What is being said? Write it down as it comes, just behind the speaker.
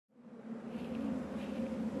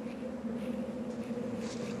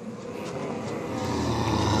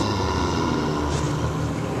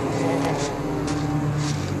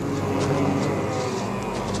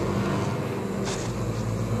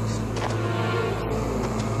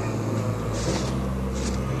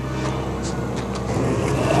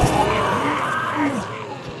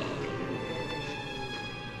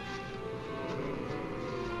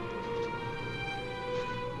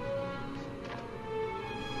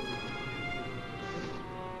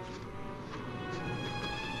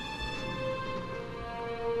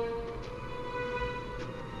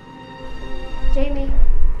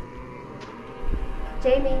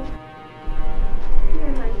Jamie. Come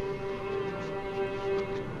here, honey.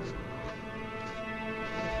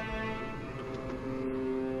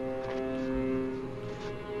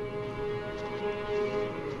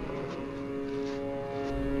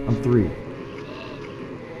 I'm 3.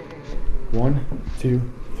 1, 2,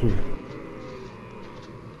 3.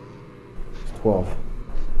 It's 12.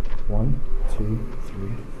 1, 2, 3,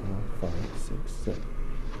 4, 5, 6, 7,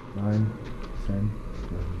 9, 10,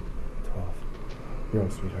 11, 12. Yo,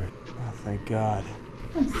 sweetheart. Oh, thank God.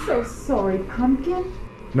 I'm so sorry, Pumpkin.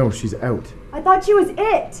 No, she's out. I thought she was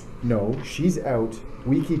it. No, she's out.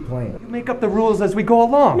 We keep playing. You make up the rules as we go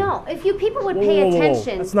along. No, if you people would pay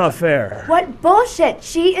attention. That's not fair. What bullshit?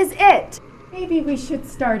 She is it. Maybe we should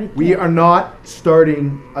start again. We are not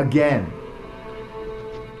starting again.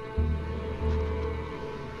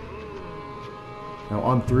 Now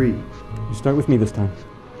on 3. You start with me this time.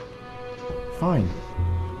 Fine.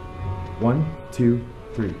 1, 2,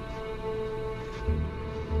 3. It's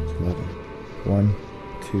 11. 1,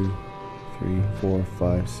 2, 3, 4,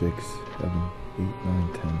 5, 6, 7, 8,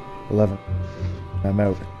 9, 10, 11. I'm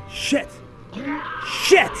out. Shit!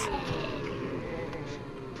 Shit!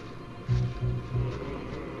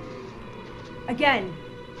 Again.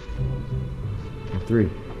 And 3.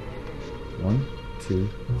 1, 2,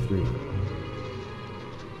 3.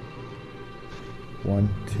 1,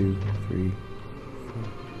 2, 3, 4.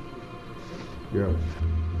 You're out.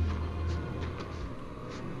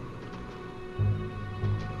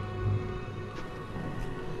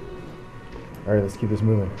 All right, let's keep this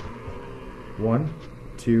moving. 1,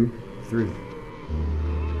 2, 3.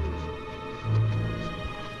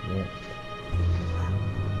 Yeah.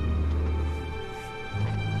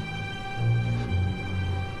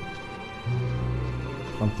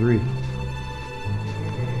 On 3. 1,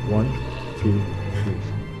 2, 3.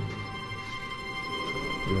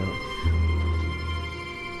 You're out.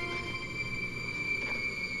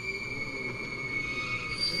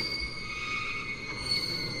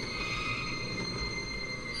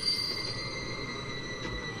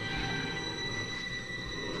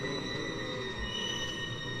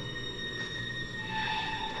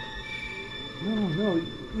 No,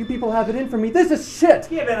 you people have it in for me. This is shit!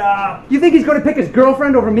 Give it up! You think he's gonna pick his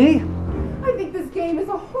girlfriend over me? I think this game is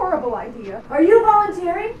a horrible idea. Are you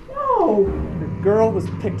volunteering? No! The girl was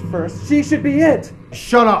picked first. She should be it!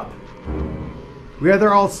 Shut up! We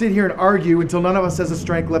either all sit here and argue until none of us has the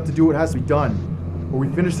strength left to do what has to be done, or we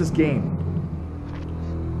finish this game.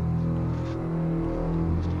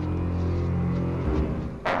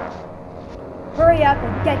 Hurry up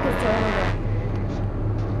and get this over with.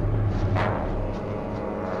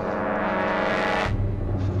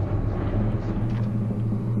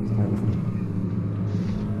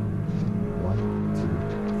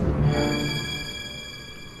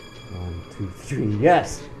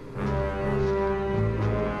 Yes.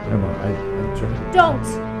 Come on, I tried. Don't!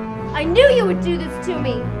 I knew you would do this to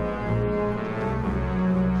me!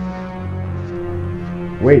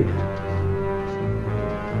 Wait.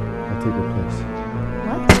 I'll take her place.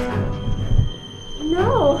 What?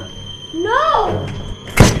 No! No!